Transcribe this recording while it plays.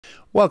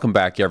Welcome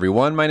back,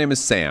 everyone. My name is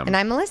Sam. And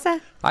I'm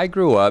Melissa. I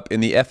grew up in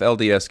the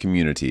FLDS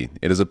community.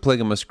 It is a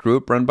polygamous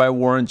group run by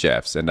Warren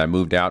Jeffs, and I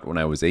moved out when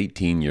I was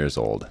 18 years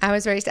old. I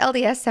was raised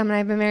LDS. Sam and I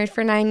have been married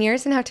for 9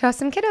 years and have 2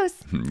 awesome kiddos.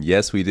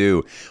 Yes, we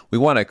do. We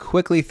want to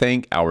quickly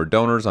thank our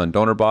donors on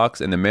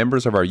DonorBox and the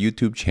members of our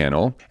YouTube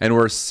channel. And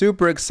we're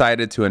super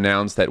excited to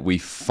announce that we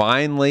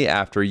finally,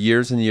 after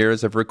years and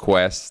years of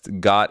requests,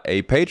 got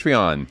a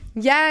Patreon.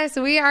 Yes,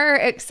 we are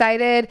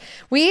excited.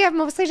 We have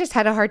mostly just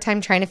had a hard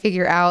time trying to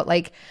figure out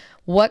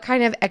what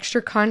kind of extra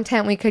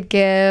content we could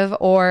give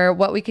or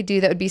what we could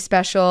do that would be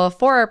special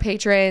for our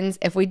patrons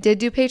if we did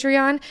do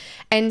Patreon.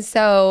 And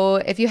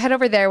so if you head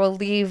over there, we'll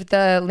leave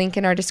the link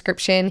in our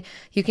description.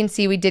 You can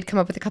see we did come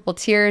up with a couple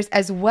tiers,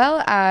 as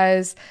well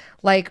as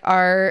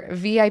our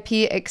VIP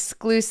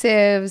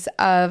exclusives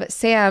of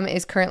Sam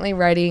is currently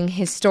writing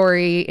his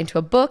story into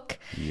a book.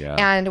 Yeah.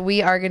 And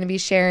we are going to be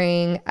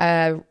sharing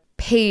a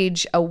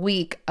page a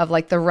week of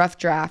the rough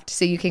draft,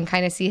 so you can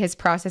kind of see his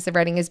process of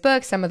writing his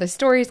book, some of the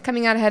stories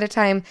coming out ahead of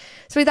time.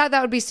 So we thought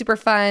that would be super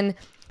fun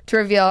to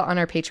reveal on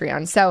our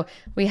Patreon. So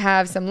we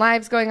have some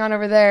lives going on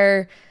over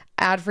there,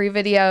 ad-free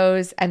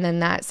videos, and then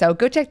that. So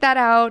go check that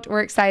out.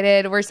 We're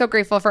excited. We're so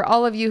grateful for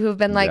all of you who've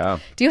been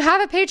do you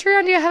have a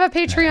Patreon? Do you have a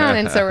Patreon?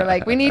 And so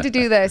we're we need to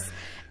do this.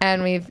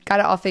 And we've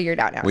got it all figured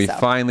out now. We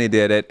finally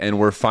did it, and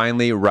we're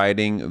finally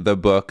writing the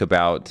book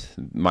about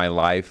my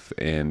life.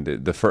 And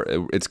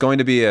it's going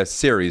to be a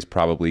series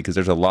probably, because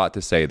there's a lot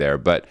to say there.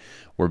 But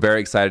we're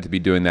very excited to be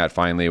doing that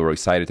finally. We're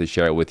excited to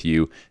share it with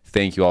you.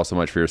 Thank you all so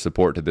much for your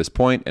support to this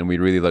point, and we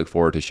really look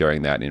forward to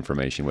sharing that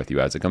information with you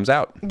as it comes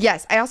out.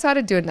 Yes, I also had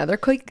to do another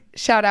quick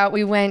shout out.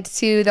 We went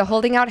to the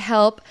Holding Out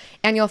Help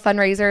annual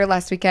fundraiser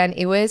last weekend.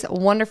 It was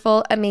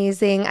wonderful,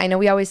 amazing. I know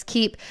we always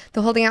keep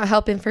the Holding Out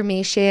Help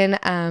information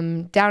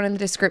down in the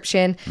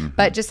description,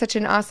 but just such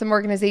an awesome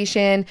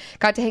organization.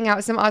 Got to hang out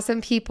with some awesome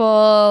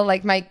people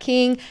like Mike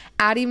King,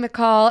 Addie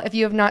McCall. If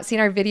you have not seen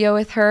our video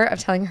with her of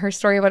telling her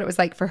story, what it was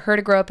like for her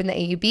to grow up in the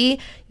AUB, you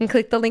can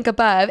click the link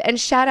above and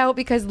shout out,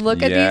 because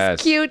look at these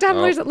cute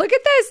tumblers. Oh. Look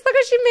at this. Look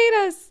what she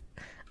made us.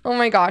 Oh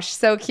my gosh,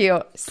 so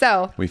cute.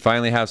 So we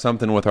finally have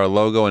something with our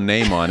logo and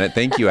name on it.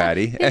 Thank you,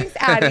 Addie. Thanks,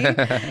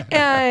 Addie.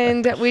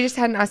 And we just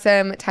had an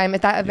awesome time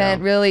at that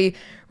event, really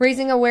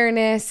raising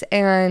awareness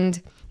and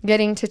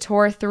getting to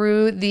tour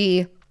through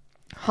the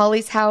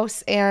Holly's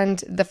house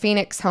and the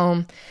Phoenix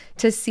home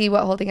to see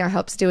what Holding Out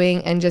Help's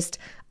doing, and just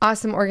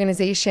awesome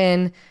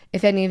organization.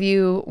 If any of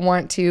you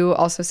want to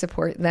also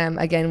support them,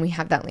 again, we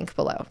have that link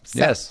below. So.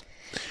 Yes.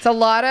 It's a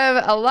lot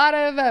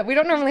of, we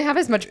don't normally have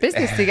as much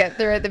business to get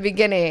through at the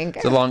beginning.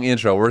 It's a long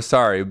intro. We're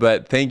sorry,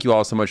 but thank you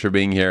all so much for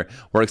being here.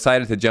 We're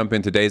excited to jump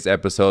in today's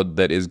episode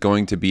that is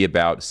going to be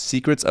about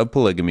Secrets of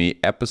Polygamy,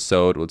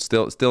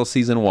 still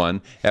season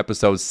 1,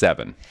 episode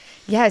 7.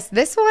 Yes,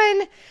 this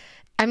one,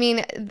 I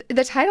mean,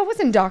 the title was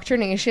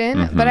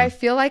indoctrination, but I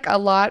feel like a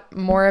lot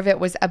more of it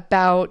was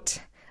about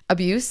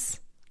abuse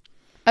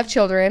of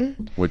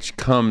children. Which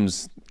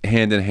comes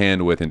hand in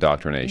hand with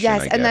indoctrination.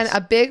 Yes, and then a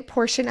big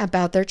portion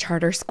about their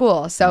charter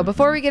school. So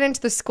before we get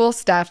into the school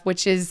stuff,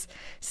 which is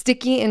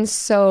sticky in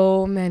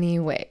so many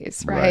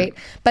ways, right?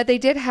 But they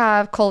did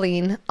have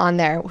Colleen on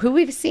there, who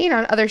we've seen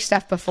on other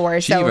stuff before.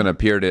 She even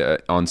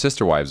appeared on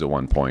Sister Wives at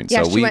one point.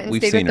 Yeah, so she went and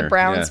stayed with the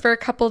Browns for a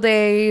couple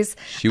days.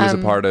 She was a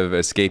part of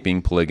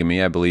Escaping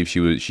Polygamy. I believe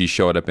she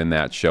showed up in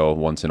that show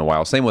once in a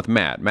while. Same with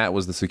Matt. Matt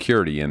was the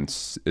security in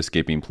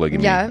Escaping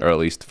Polygamy, or at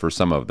least for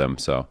some of them.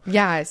 So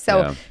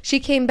she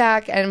came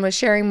back and was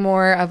sharing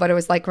more of what it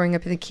was like growing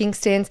up in the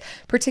Kingstons,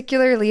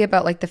 particularly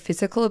about the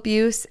physical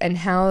abuse and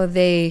how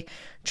they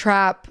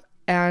trap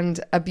and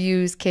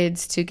abuse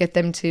kids to get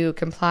them to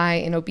comply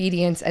in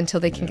obedience until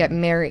they can get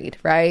married,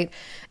 right?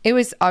 It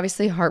was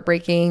obviously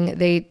heartbreaking.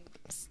 They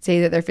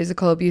say that their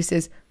physical abuse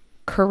is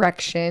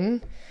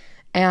correction,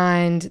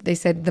 and they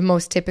said the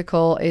most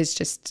typical is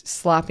just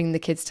slapping the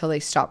kids till they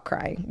stop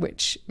crying,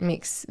 which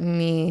makes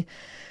my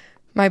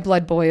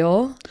blood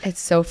boil. It's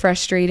so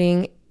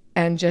frustrating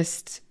and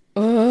just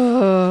just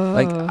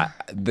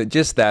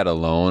that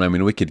alone. I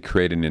mean, we could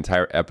create an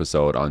entire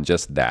episode on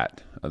just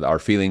that, our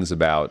feelings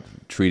about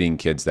treating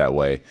kids that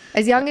way.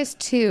 As young as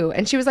 2.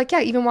 And she was like, yeah,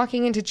 even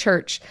walking into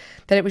church,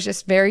 that it was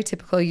just very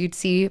typical. You'd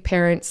see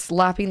parents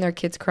slapping their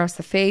kids across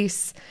the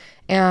face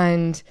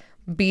and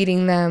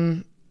beating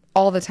them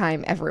all the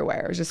time,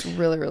 everywhere. It was just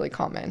really, really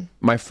common.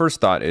 My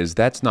first thought is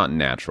that's not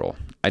natural.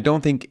 I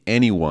don't think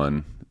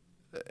anyone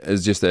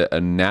is just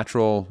a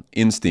natural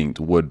instinct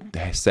would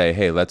say,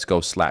 hey, let's go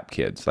slap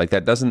kids.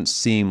 That doesn't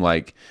seem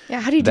like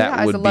how do you do that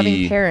as a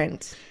loving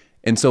parent?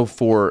 And so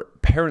for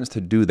parents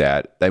to do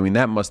that, I mean,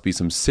 that must be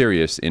some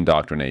serious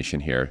indoctrination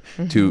here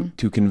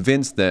to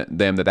convince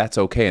them that that's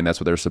okay and that's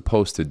what they're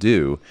supposed to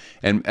do.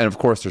 And of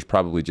course, there's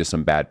probably just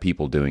some bad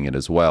people doing it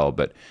as well.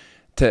 But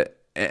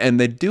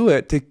they do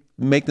it to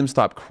make them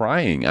stop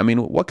crying. I mean,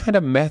 what kind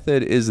of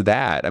method is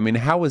that? I mean,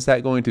 how is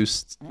that going to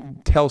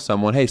tell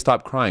someone, hey,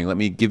 stop crying, let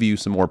me give you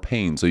some more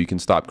pain so you can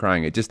stop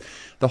crying?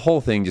 The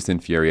whole thing just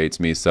infuriates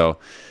me. So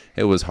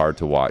it was hard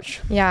to watch.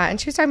 Yeah. And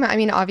she was talking about, I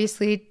mean,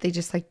 obviously they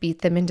just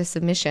beat them into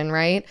submission,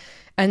 right?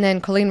 And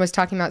then Colleen was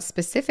talking about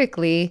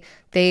specifically,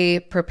 they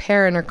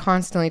prepare and are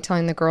constantly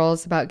telling the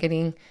girls about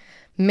getting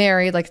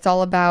married. Like, it's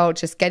all about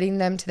just getting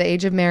them to the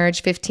age of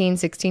marriage, 15,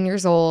 16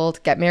 years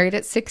old, get married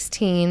at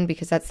 16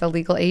 because that's the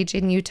legal age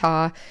in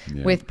Utah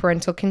with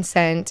parental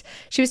consent.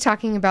 She was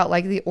talking about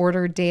like the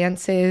order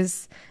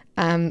dances,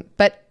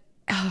 but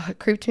it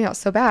creeped me out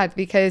so bad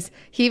because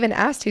he even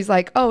asked, he's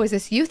like, oh, is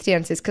this youth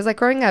dances? Because like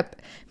growing up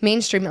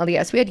mainstream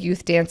LDS, we had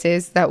youth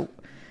dances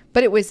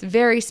but it was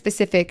very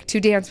specific to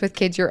dance with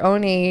kids your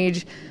own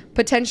age,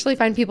 potentially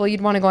find people you'd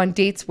want to go on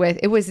dates with.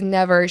 It was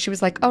never, she was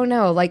like, oh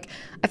no, like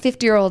a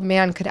 50-year-old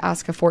man could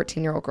ask a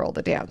 14-year-old girl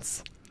to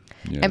dance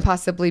and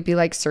possibly be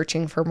like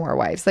searching for more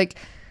wives. Like,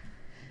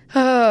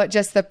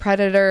 just the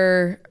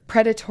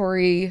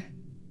predatory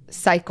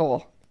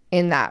cycle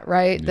in that,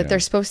 right? That they're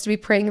supposed to be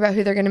praying about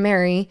who they're going to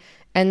marry.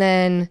 And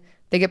then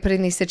they get put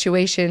in these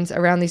situations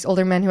around these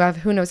older men who have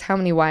who knows how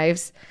many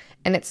wives,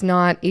 and it's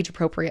not age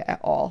appropriate at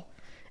all.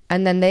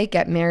 And then they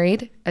get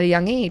married at a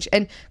young age.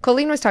 And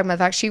Colleen was talking about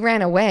the fact she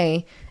ran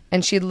away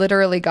and she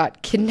literally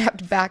got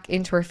kidnapped back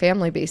into her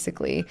family,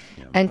 basically,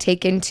 and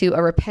taken to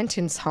a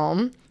repentance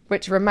home,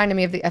 which reminded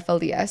me of the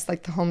FLDS,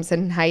 like the homes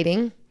in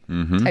hiding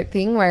type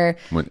thing, where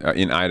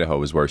in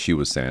Idaho is where she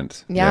was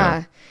sent.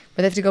 Where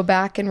they have to go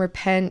back and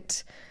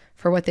repent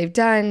for what they've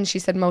done. She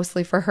said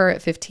mostly for her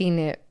at 15,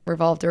 it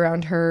revolved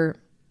around her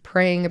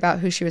praying about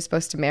who she was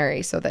supposed to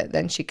marry so that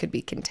then she could be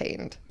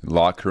contained.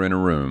 Lock her in a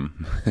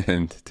room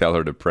and tell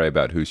her to pray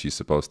about who she's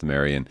supposed to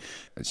marry. And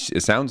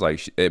it sounds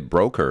like it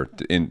broke her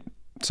in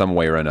some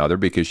way or another,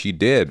 because she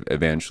did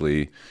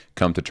eventually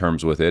come to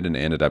terms with it and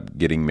ended up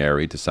getting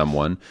married to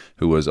someone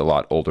who was a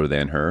lot older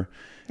than her.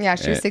 Yeah,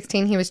 she was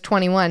 16. He was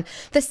 21.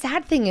 The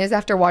sad thing is,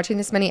 after watching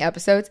this many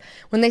episodes,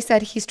 when they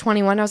said he's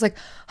 21, I was like,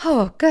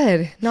 oh,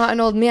 good. Not an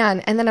old man.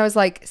 And then I was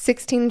like,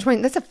 16 and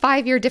 20. That's a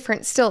 5-year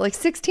difference still. Like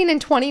 16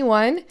 and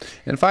 21.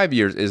 And 5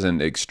 years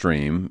isn't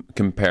extreme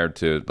compared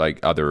to like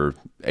other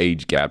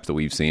age gaps that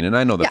we've seen. And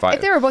I know the if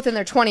they were both in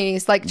their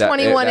 20s, like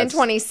 21 and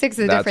 26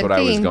 is a different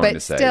thing.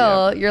 But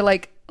still, you're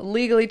like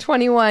legally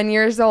 21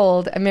 years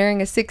old and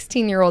marrying a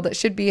 16-year-old that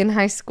should be in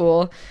high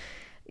school.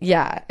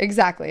 Yeah,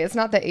 exactly. It's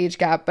not the age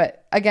gap,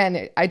 but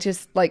again, I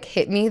just like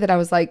hit me that I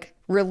was like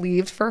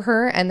relieved for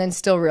her, and then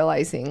still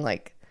realizing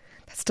like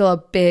that's still a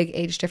big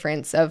age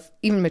difference of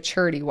even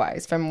maturity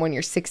wise from when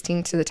you're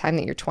 16 to the time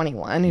that you're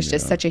 21. It's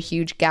just such a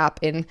huge gap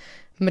in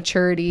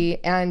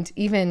maturity and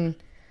even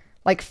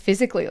like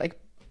physically, like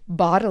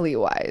bodily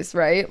wise,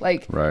 right?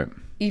 Like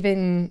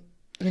even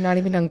you're not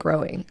even done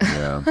growing.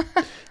 Yeah.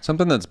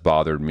 Something that's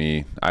bothered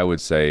me, I would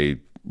say,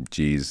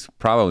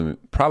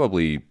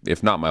 probably,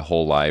 if not my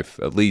whole life,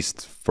 at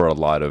least for a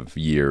lot of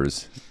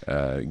years,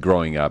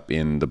 growing up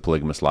in the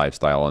polygamous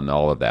lifestyle and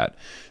all of that.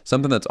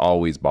 Something that's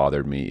always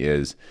bothered me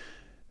is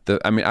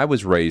I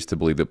was raised to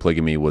believe that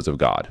polygamy was of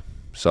God.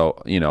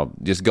 So,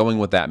 just going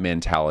with that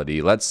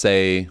mentality, let's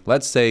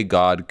say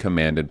God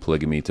commanded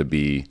polygamy to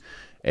be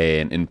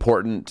an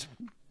important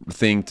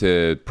thing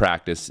to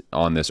practice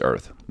on this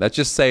earth. Let's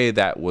just say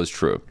that was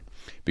true,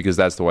 because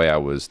that's the way I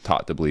was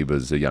taught to believe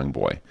as a young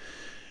boy.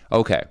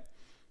 Okay,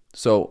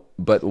 so,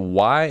 but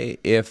why,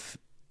 if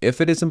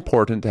it is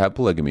important to have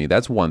polygamy,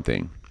 that's one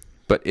thing.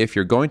 But if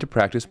you're going to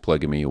practice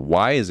polygamy,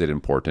 why is it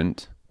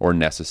important or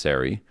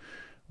necessary,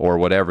 or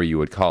whatever you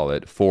would call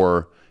it,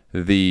 for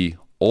the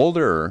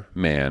older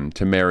man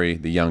to marry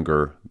the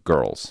younger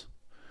girls?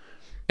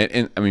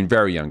 And I mean,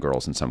 very young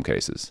girls in some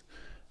cases.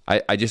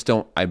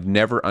 I've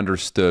never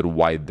understood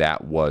why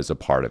that was a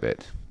part of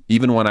it.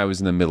 Even when I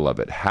was in the middle of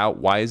it,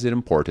 why is it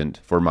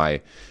important for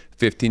my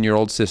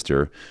 15-year-old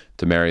sister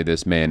to marry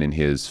this man in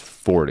his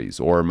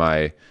 40s, or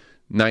my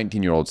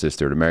 19-year-old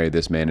sister to marry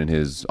this man in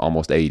his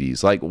almost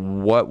 80s? Like,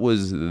 what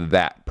was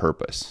that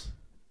purpose?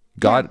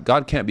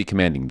 God can't be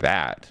commanding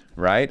that,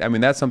 right? I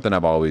mean, that's something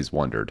I've always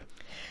wondered.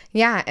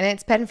 Yeah, and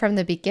it's been from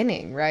the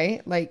beginning,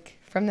 right? Like,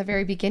 from the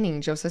very beginning,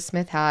 Joseph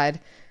Smith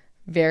had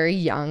very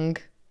young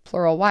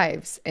plural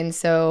wives. And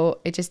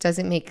so it just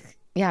doesn't make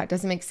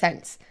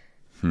sense.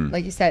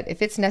 Like you said,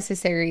 if it's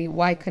necessary,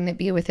 why couldn't it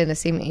be within the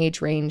same age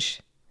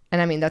range?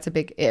 And I mean, that's a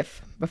big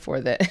if before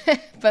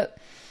that, but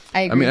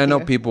I agree. I know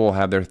people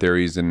have their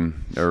theories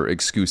or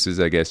excuses,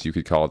 I guess you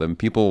could call them.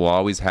 People will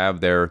always have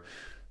their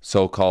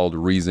so-called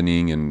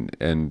reasoning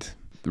and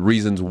the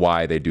reasons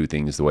why they do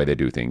things the way they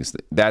do things.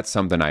 That's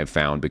something I've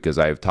found, because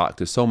I've talked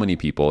to so many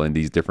people in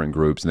these different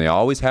groups, and they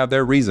always have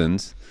their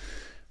reasons,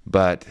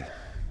 but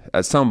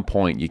at some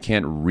point you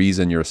can't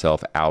reason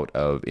yourself out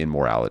of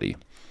immorality.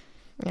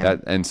 Yeah.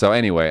 And so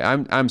anyway,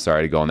 I'm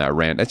sorry to go on that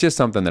rant. It's just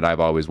something that I've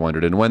always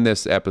wondered. And when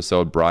this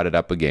episode brought it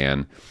up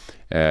again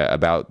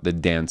about the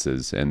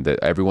dances and that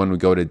everyone would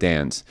go to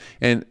dance,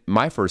 and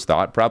my first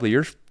thought, probably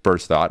your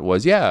first thought,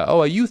 was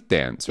a youth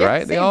dance,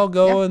 right? Same. They all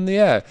go and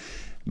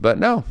but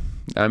no.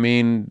 I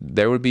mean,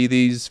 there would be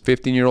these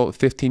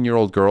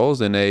 15-year-old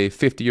girls, and a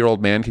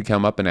 50-year-old man could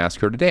come up and ask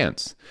her to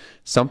dance.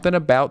 Something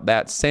about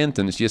that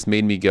sentence just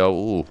made me go,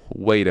 ooh,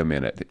 wait a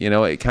minute.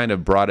 It kind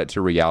of brought it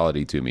to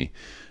reality to me.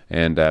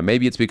 And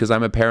maybe it's because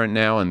I'm a parent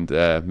now,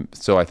 and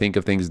so I think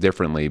of things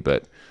differently.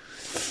 But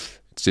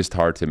it's just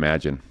hard to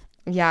imagine.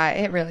 Yeah,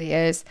 it really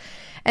is.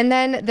 And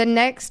then the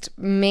next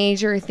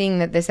major thing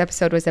that this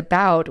episode was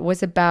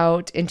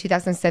about in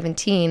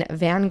 2017,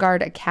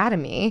 Vanguard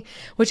Academy,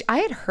 which I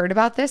had heard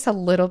about this a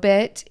little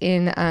bit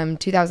in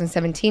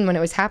 2017 when it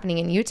was happening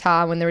in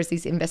Utah, when there was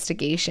these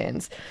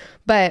investigations.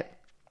 But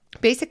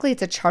basically,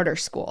 it's a charter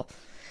school.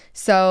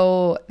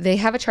 So they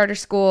have a charter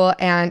school,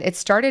 and it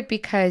started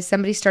because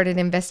somebody started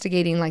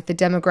investigating like the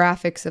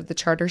demographics of the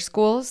charter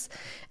schools.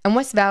 And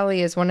West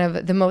Valley is one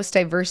of the most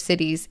diverse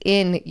cities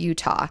in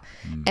Utah.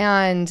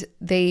 And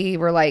they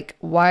were like,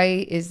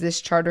 why is this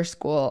charter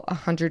school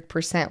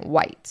 100%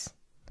 white?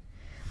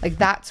 Like,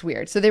 that's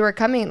weird. So they were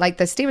coming, like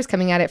the state was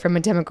coming at it from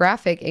a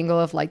demographic angle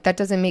of like, that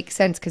doesn't make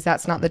sense because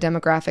that's not the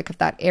demographic of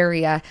that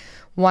area.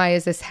 Why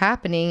is this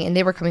happening? And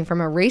they were coming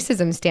from a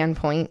racism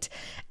standpoint.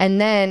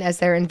 And then as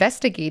they're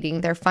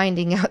investigating, they're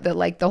finding out that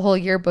like the whole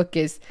yearbook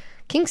is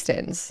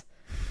Kingston's.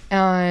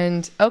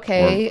 And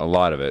okay. Or a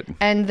lot of it.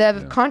 And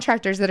the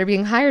contractors that are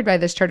being hired by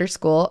this charter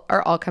school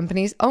are all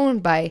companies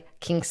owned by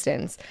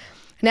Kingston's.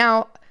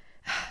 Now,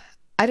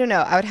 I don't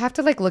know. I would have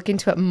to like look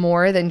into it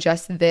more than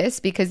just this,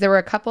 because there were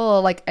a couple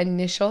of like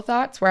initial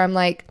thoughts where I'm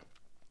like,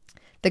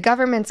 the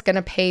government's going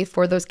to pay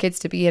for those kids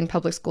to be in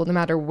public school no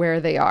matter where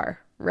they are,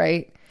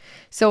 right?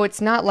 So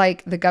it's not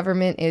like the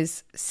government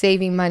is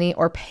saving money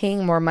or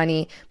paying more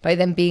money by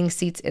them being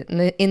seats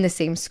in the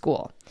same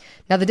school.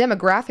 Now, the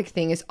demographic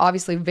thing is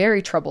obviously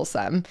very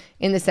troublesome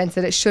in the sense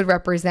that it should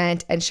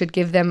represent and should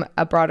give them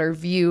a broader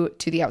view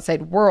to the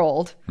outside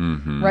world,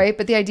 right?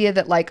 But the idea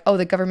that like, oh,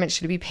 the government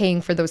should be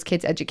paying for those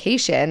kids'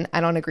 education,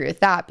 I don't agree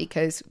with that,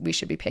 because we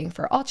should be paying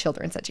for all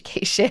children's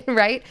education,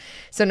 right?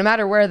 So no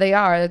matter where they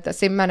are, the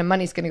same amount of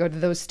money is going to go to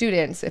those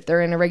students if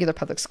they're in a regular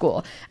public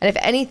school. And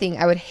if anything,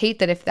 I would hate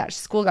that if that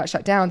school got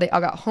shut down, they all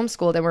got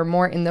homeschooled and were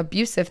more in the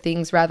abusive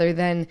things rather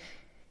than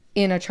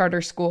in a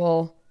charter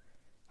school.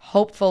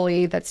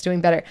 Hopefully that's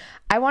doing better.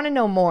 I want to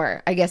know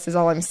more, I guess is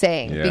all I'm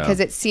saying, because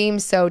it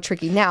seems so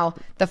tricky. Now,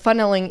 the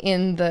funneling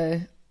in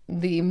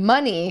the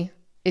money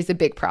is a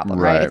big problem,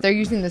 right? If they're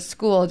using the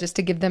school just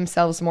to give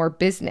themselves more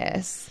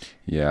business.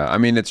 Yeah, I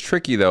mean, it's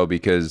tricky though,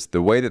 because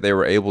the way that they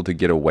were able to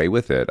get away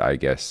with it, I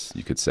guess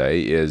you could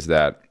say, is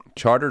that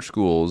charter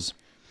schools,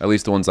 at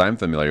least the ones I'm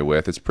familiar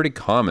with, it's pretty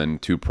common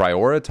to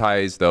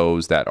prioritize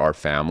those that are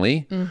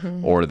family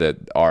or that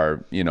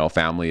are, you know,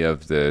 family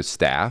of the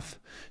staff.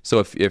 So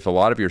if a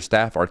lot of your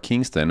staff are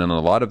Kingston and a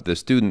lot of the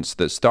students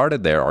that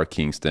started there are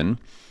Kingston,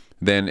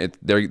 then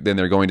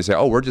they're going to say,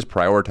 oh, we're just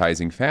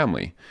prioritizing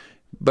family.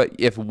 But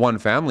if one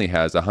family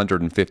has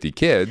 150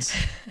 kids,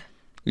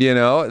 you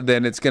know,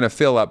 then it's going to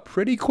fill up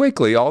pretty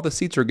quickly. All the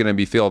seats are going to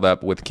be filled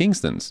up with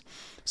Kingstons.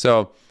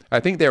 So I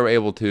think they were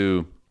able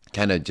to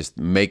kind of just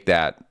make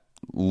that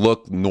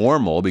look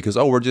normal because,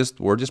 oh, we're just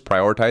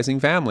prioritizing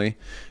family.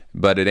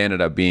 But it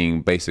ended up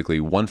being basically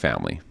one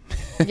family.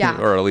 Yeah.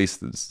 Or at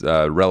least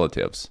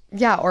relatives.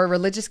 Yeah, or a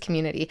religious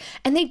community.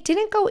 And they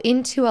didn't go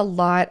into a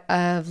lot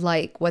of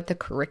like what the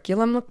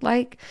curriculum looked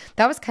like.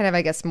 That was kind of,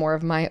 I guess, more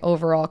of my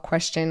overall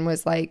question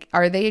was like,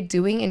 are they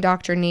doing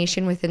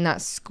indoctrination within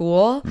that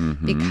school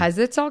because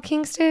it's all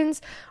Kingston's?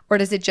 Or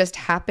does it just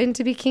happen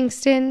to be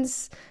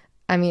Kingston's?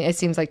 I mean, it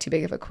seems like too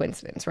big of a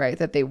coincidence, right?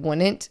 That they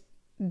wouldn't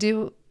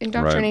do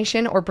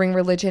indoctrination or bring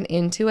religion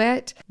into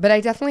it. But I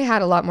definitely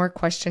had a lot more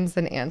questions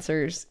than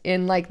answers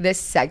in like this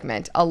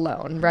segment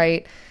alone,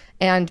 right?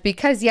 And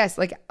because yes,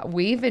 like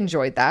we've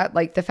enjoyed that,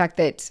 like the fact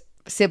that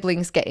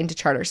siblings get into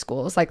charter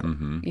schools, like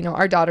you know,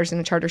 our daughter's in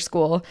a charter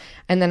school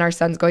and then our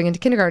son's going into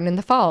kindergarten in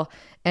the fall,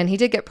 and he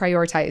did get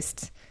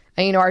prioritized.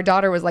 And you know, our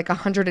daughter was like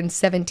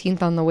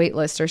 117th on the wait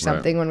list or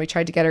something when we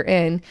tried to get her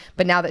in,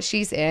 but now that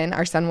she's in,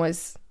 our son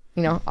was,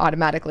 you know,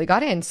 automatically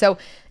got in. So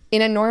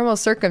in a normal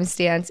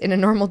circumstance, in a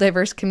normal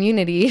diverse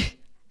community,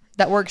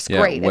 that works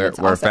great. Where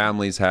awesome.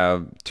 families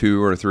have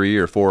 2 or 3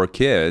 or 4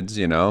 kids,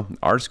 you know,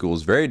 our school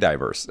is very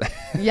diverse.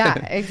 Yeah,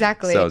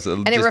 exactly.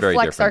 And it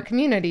reflects our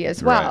community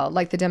as well,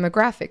 like the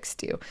demographics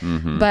do.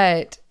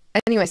 But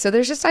anyway, so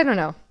there's just, I don't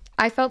know.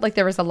 I felt like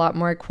there was a lot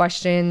more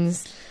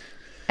questions.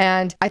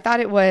 And I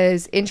thought it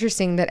was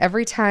interesting that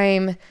every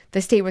time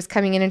the state was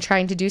coming in and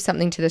trying to do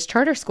something to this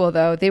charter school,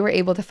 though, they were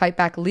able to fight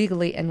back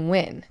legally and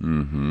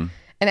win.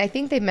 And I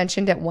think they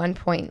mentioned at one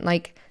point,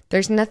 like,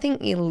 there's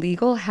nothing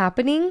illegal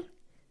happening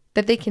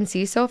that they can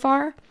see so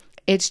far.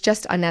 It's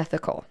just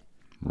unethical.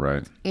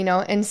 Right. You know,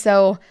 and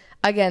so,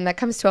 again, that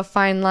comes to a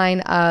fine line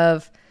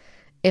of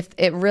if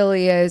it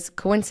really is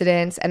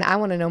coincidence, and I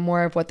want to know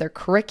more of what their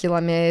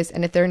curriculum is,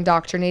 and if they're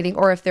indoctrinating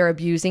or if they're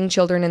abusing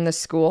children in the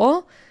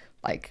school,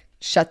 like,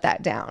 shut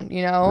that down,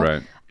 you know?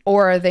 Right.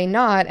 Or are they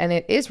not, and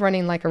it is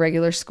running like a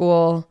regular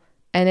school,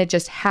 and it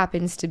just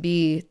happens to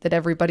be that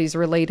everybody's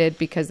related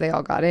because they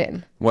all got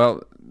in.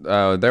 Well,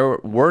 there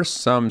were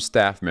some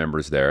staff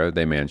members there,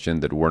 they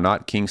mentioned, that were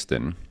not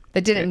Kingston.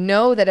 That didn't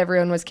know that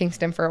everyone was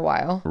Kingston for a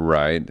while.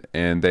 Right.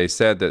 And they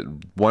said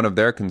that one of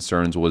their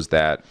concerns was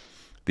that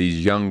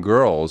these young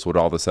girls would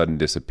all of a sudden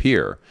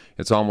disappear.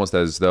 It's almost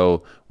as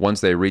though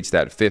once they reach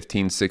that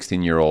 15,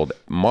 16-year-old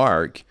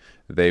mark,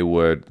 they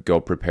would go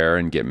prepare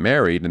and get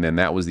married, and then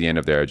that was the end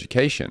of their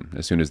education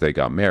as soon as they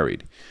got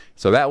married.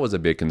 So that was a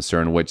big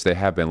concern, which they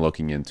have been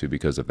looking into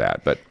because of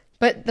that.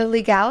 But the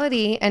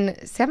legality, and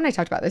Sam and I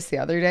talked about this the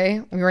other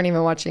day. We weren't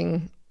even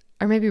watching,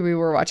 or maybe we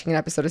were watching an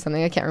episode of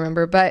something, I can't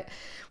remember. But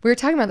we were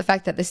talking about the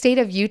fact that the state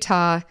of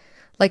Utah,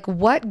 like,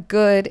 what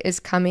good is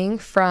coming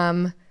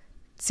from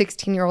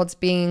 16-year-olds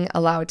being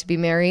allowed to be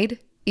married,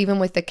 even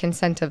with the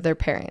consent of their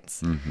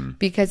parents? Mm-hmm.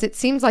 Because it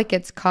seems like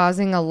it's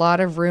causing a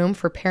lot of room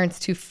for parents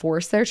to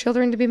force their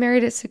children to be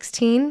married at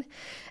 16.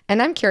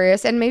 And I'm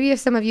curious, and maybe if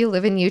some of you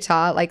live in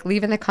Utah, like,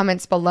 leave in the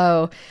comments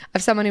below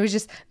of someone who was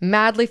just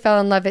madly fell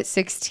in love at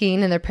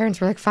 16 and their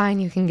parents were like, fine,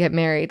 you can get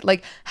married.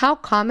 Like, how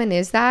common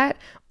is that?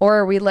 Or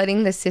are we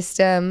letting the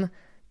system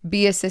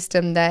be a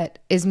system that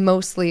is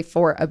mostly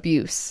for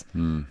abuse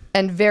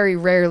and very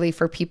rarely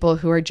for people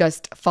who are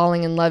just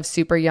falling in love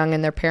super young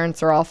and their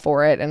parents are all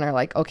for it and are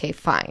like, okay,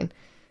 fine.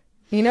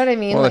 You know what I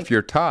mean? Well, like, if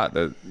you're taught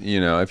that,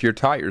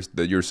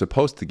 that you're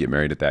supposed to get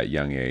married at that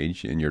young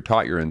age, and you're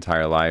taught your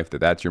entire life that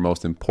that's your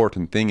most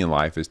important thing in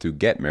life is to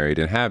get married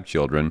and have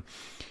children,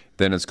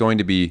 then it's going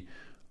to be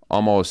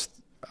almost,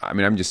 I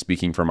mean, I'm just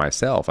speaking for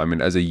myself. I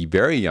mean, as a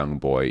very young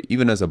boy,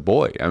 even as a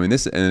boy, I mean,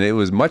 and it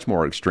was much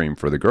more extreme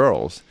for the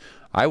girls.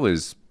 I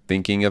was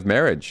thinking of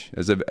marriage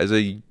as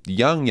a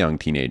young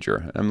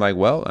teenager. I'm like,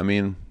 well, I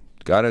mean,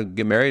 gotta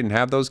get married and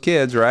have those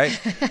kids, right?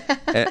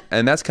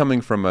 and that's coming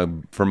from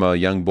a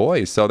young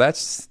boy. So that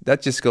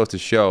just goes to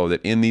show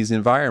that in these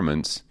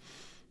environments,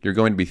 you're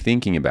going to be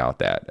thinking about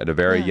that at a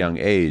very young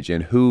age,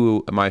 and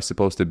who am I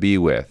supposed to be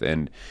with?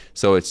 And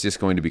so it's just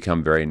going to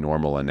become very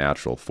normal and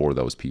natural for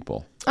those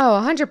people.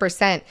 Oh,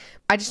 100%.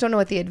 I just don't know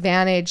what the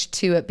advantage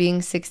to it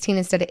being 16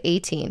 instead of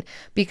 18,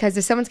 because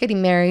if someone's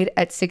getting married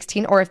at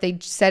 16, or if they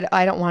said,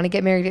 I don't want to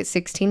get married at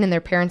 16 and their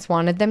parents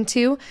wanted them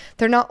to,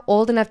 they're not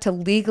old enough to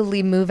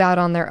legally move out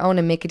on their own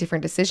and make a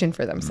different decision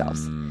for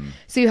themselves.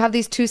 So you have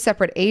these two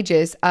separate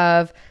ages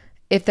of,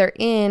 if they're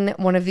in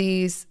one of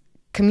these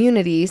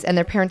communities and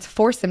their parents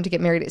force them to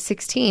get married at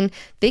 16,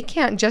 they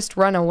can't just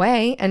run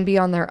away and be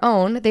on their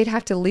own. They'd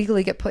have to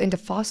legally get put into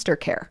foster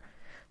care,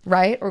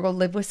 right? Or go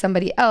live with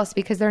somebody else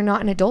because they're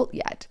not an adult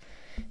yet.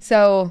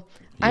 So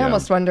I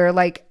almost wonder,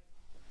 like,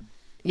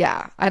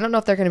 I don't know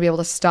if they're going to be able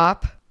to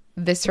stop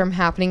this from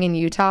happening in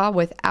Utah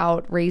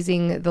without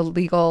raising the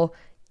legal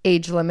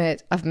age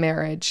limit of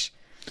marriage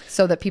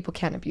so that people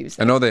can't abuse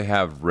it. I know they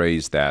have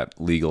raised that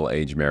legal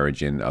age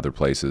marriage in other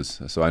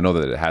places. So I know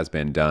that it has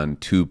been done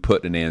to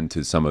put an end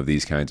to some of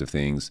these kinds of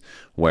things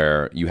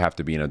where you have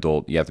to be an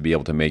adult. You have to be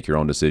able to make your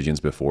own decisions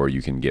before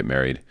you can get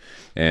married.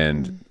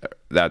 And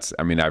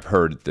I've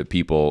heard that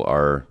people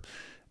are,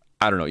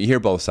 I don't know, you hear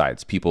both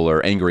sides. People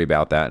are angry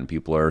about that and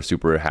people are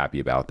super happy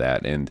about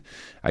that. And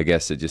I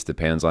guess it just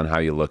depends on how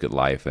you look at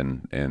life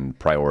and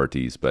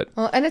priorities.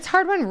 And it's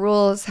hard when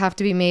rules have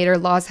to be made or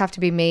laws have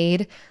to be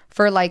made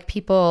for, like,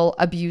 people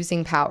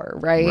abusing power,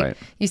 right?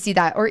 You see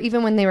that. Or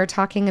even when they were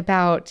talking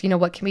about,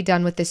 what can be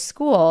done with this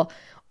school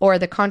or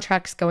the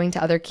contracts going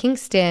to other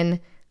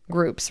Kingston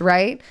groups,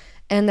 right?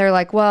 And they're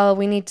like, well,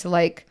 we need to,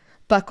 like,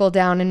 buckle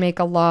down and make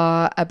a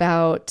law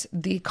about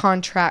the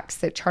contracts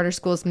that charter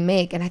schools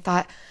make. And I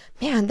thought,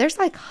 man, there's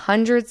like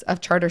hundreds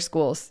of charter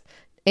schools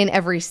in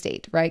every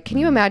state, right? Can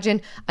you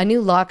imagine a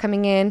new law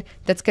coming in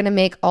that's going to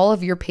make all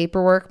of your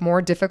paperwork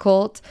more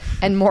difficult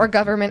and more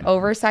government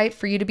oversight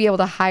for you to be able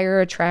to hire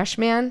a trash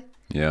man?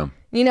 Yeah.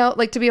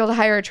 Like, to be able to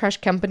hire a trash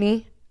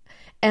company.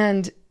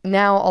 And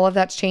now all of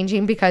that's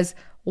changing because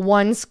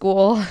one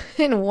school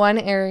in one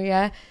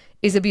area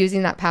is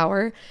abusing that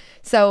power.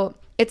 So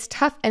it's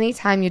tough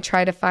anytime you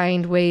try to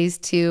find ways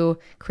to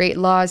create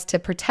laws to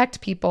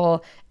protect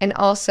people and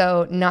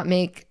also not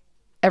make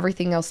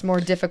everything else more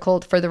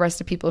difficult for the rest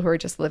of people who are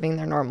just living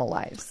their normal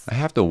lives. I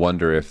have to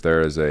wonder if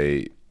there is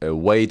a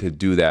way to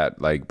do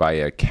that, like by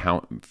a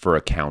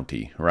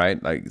county,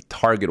 right? Like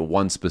target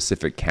one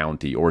specific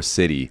county or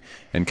city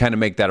and kind of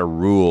make that a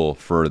rule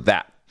for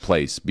that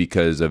place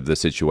because of the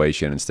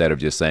situation, instead of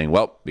just saying,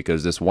 well,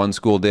 because this one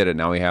school did it,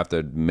 now we have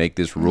to make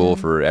this rule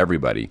for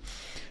everybody.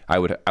 I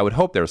would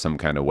hope there's some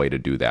kind of way to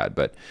do that,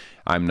 but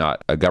I'm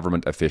not a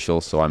government official,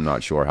 so I'm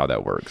not sure how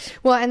that works.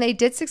 Well, and they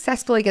did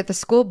successfully get the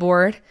school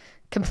board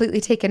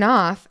completely taken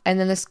off, and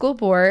then the school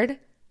board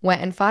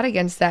went and fought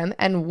against them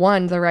and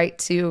won the right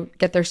to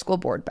get their school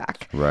board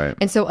back. Right.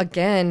 And so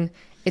again,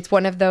 it's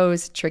one of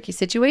those tricky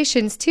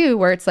situations too,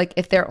 where it's like,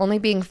 if they're only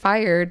being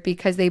fired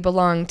because they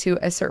belong to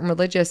a certain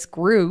religious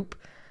group,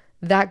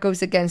 that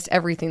goes against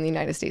everything the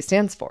United States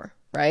stands for,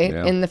 right?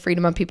 Yeah. In the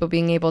freedom of people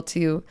being able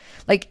to,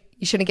 like,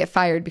 you shouldn't get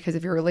fired because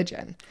of your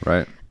religion.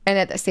 Right. And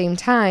at the same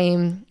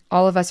time,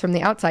 all of us from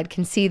the outside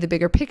can see the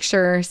bigger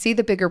picture, see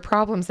the bigger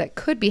problems that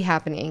could be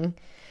happening,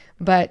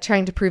 but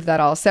trying to prove that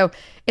all. So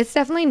it's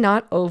definitely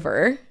not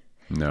over.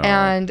 No.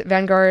 And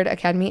Vanguard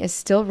Academy is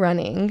still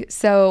running.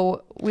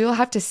 So we will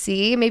have to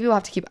see. Maybe we'll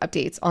have to keep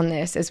updates on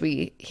this as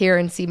we hear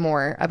and see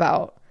more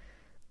about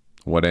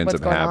what ends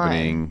up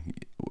happening.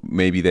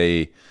 Maybe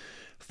they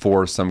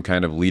force some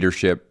kind of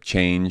leadership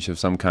change of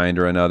some kind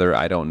or another.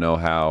 I don't know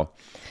how.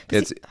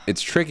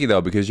 It's tricky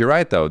though, because you're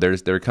right though.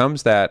 There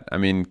comes that, I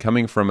mean,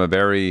 coming from a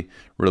very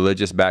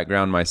religious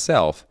background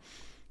myself,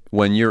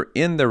 when you're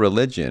in the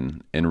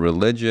religion and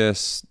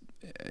religious,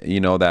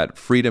 that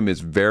freedom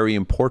is very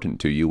important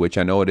to you, which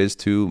I know it is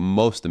to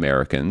most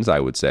Americans, I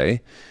would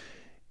say.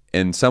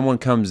 And someone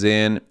comes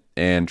in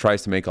and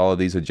tries to make all of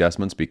these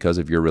adjustments because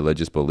of your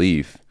religious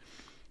belief.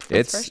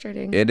 It's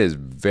frustrating. It is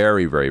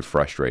very, very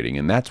frustrating.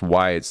 And that's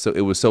why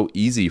it was so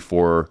easy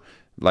for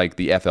like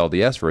the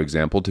FLDS, for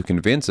example, to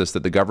convince us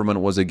that the government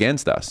was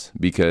against us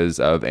because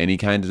of any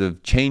kind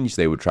of change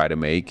they would try to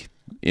make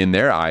in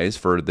their eyes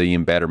for the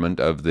betterment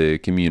of the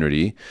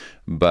community.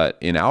 But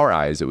in our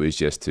eyes, it was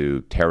just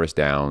to tear us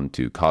down,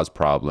 to cause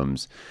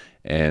problems.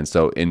 And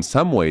so in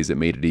some ways, it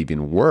made it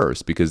even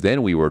worse because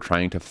then we were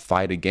trying to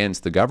fight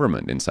against the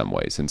government in some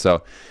ways. And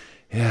so,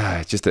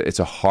 yeah, it's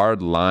a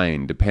hard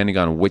line depending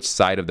on which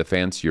side of the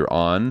fence you're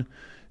on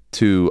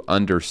to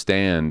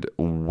understand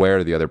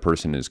where the other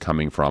person is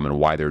coming from and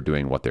why they're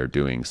doing what they're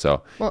doing.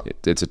 So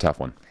it's a tough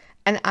one.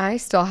 And I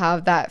still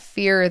have that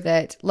fear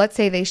that, let's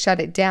say they shut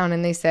it down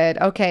and they said,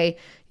 okay,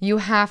 you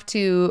have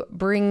to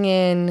bring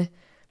in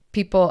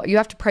people, you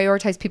have to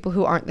prioritize people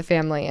who aren't the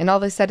family. And all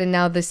of a sudden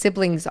now the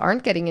siblings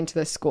aren't getting into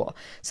the school.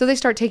 So they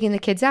start taking the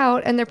kids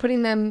out and they're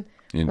putting them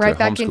right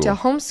back into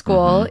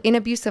homeschool in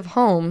abusive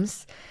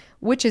homes,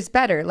 which is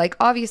better. Like,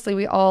 obviously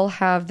we all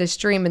have this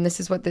dream, and this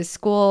is what this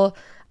school,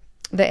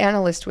 the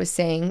analyst was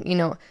saying,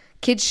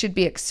 kids should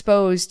be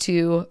exposed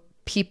to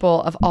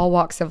people of all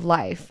walks of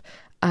life.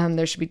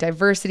 There should be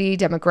diversity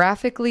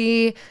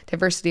demographically,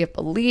 diversity of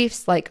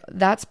beliefs. Like,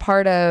 that's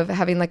part of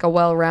having like a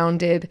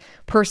well-rounded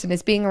person,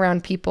 is being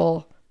around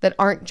people that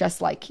aren't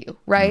just like you,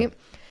 right?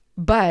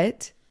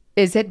 But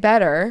is it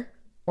better,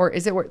 or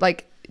is it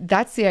like,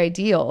 that's the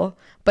ideal.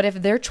 But if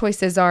their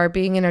choices are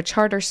being in a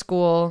charter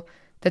school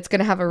that's going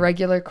to have a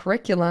regular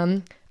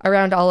curriculum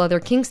around all other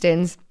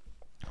Kingstons,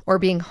 or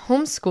being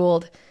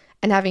homeschooled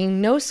and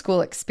having no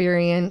school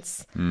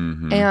experience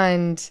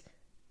and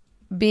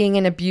being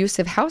in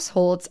abusive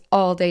households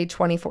all day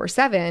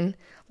 24/7,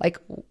 like,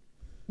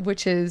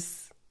 which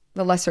is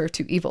the lesser of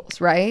two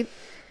evils, right?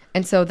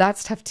 And so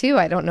that's tough too.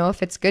 I don't know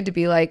if it's good to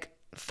be like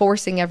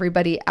forcing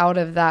everybody out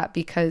of that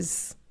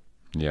because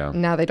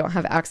now they don't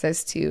have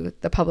access to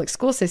the public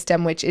school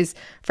system, which is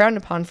frowned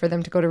upon for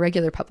them to go to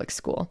regular public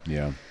school.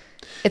 Yeah.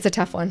 It's a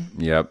tough one.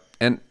 Yep.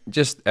 And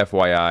just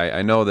FYI,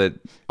 I know that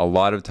a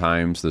lot of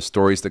times the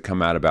stories that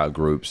come out about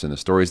groups and the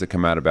stories that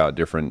come out about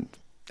different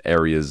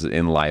areas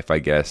in life, I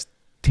guess,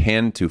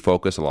 tend to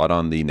focus a lot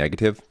on the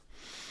negative.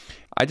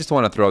 I just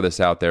want to throw this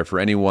out there for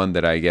anyone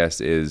that I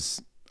guess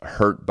is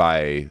hurt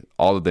by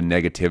all of the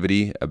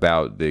negativity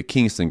about the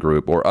Kingston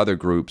group or other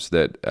groups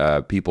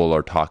that people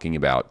are talking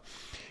about.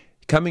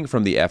 Coming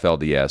from the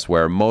FLDS,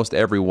 where most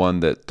everyone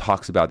that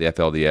talks about the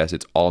FLDS,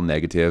 it's all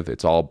negative,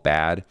 it's all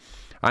bad.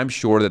 I'm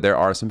sure that there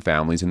are some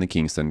families in the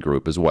Kingston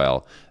group as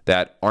well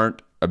that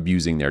aren't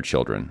abusing their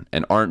children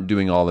and aren't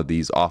doing all of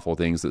these awful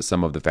things that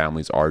some of the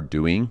families are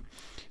doing.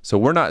 So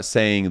we're not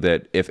saying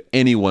that if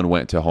anyone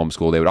went to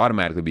homeschool, they would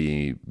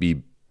automatically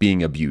be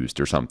being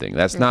abused or something.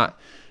 That's not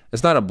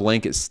a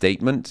blanket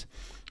statement.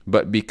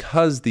 But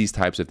because these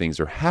types of things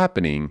are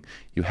happening,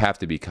 you have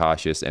to be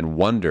cautious and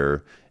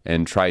wonder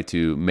and try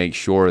to make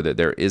sure that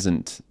there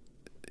isn't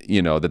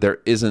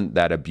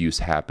that abuse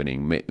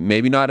happening.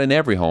 Maybe not in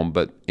every home,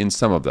 but in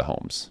some of the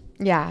homes.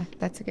 Yeah,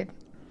 that's a good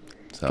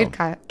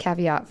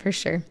caveat for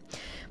sure.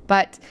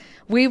 But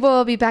we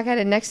will be back at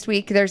it next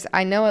week. There's,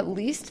 I know, at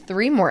least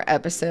 3 more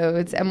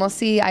episodes, and we'll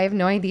see. I have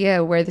no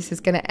idea where this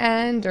is going to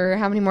end or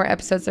how many more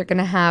episodes they're going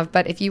to have.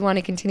 But if you want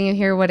to continue to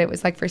hear what it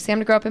was like for Sam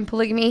to grow up in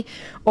polygamy,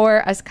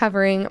 or us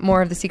covering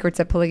more of the secrets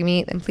of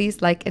polygamy, then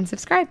please like and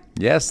subscribe.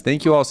 Yes,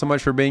 thank you all so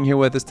much for being here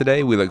with us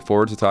today. We look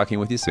forward to talking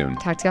with you soon.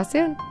 Talk to y'all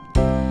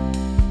soon.